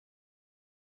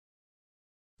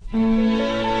Fools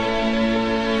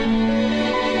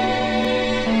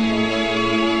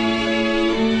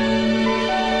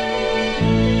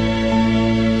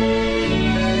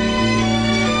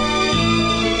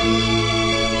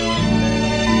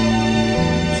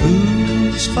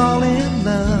fall in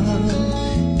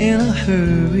love in a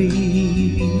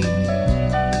hurry.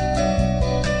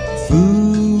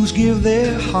 Fools give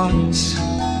their hearts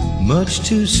much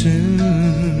too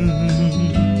soon.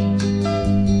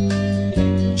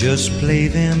 Just play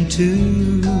them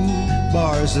to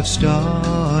bars of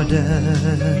stardust.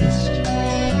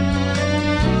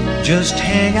 Just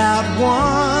hang out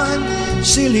one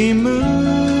silly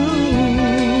moon.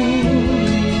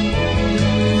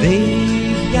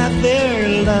 They've got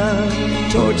their love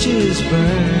torches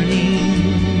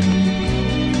burning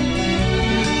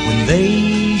when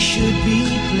they should be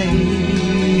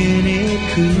playing it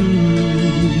cool.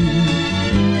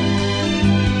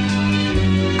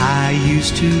 I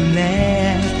used to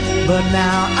laugh, but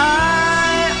now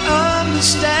I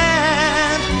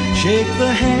understand. Shake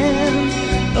the hand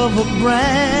of a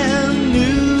brand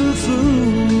new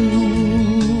fool.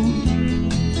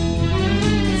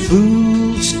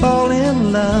 Fools fall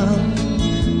in love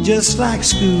just like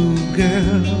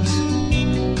schoolgirls,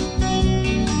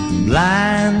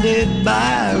 blinded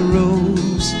by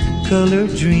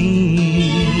rose-colored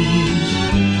dreams.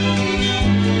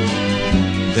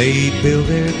 They build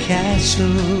their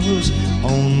castles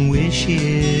on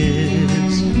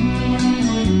wishes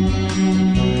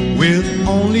with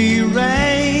only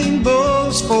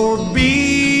rainbows for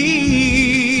beams.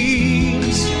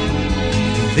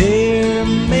 They're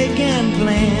making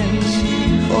plans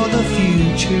for the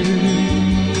future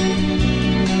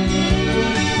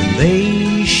when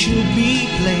they should be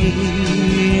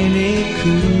playing it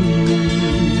cool.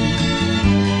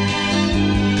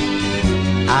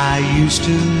 I used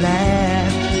to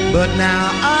laugh, but now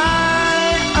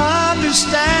I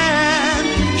understand.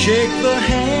 Shake the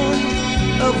hand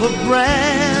of a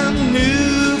brand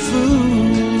new fool.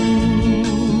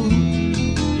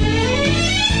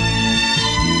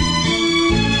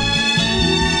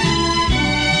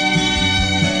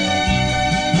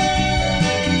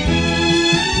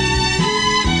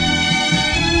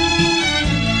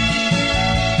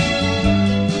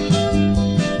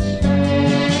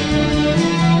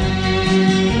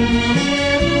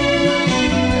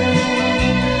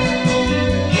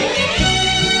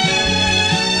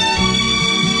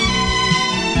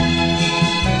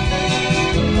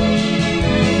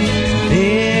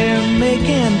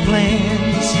 Making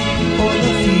plans for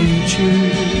the future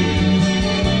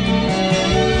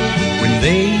when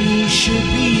they should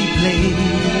be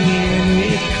playing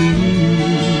it cool.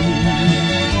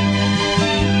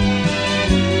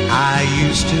 I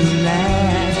used to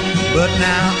laugh, but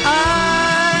now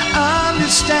I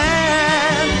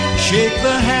understand. Shake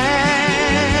the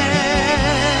hand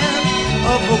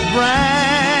of a brand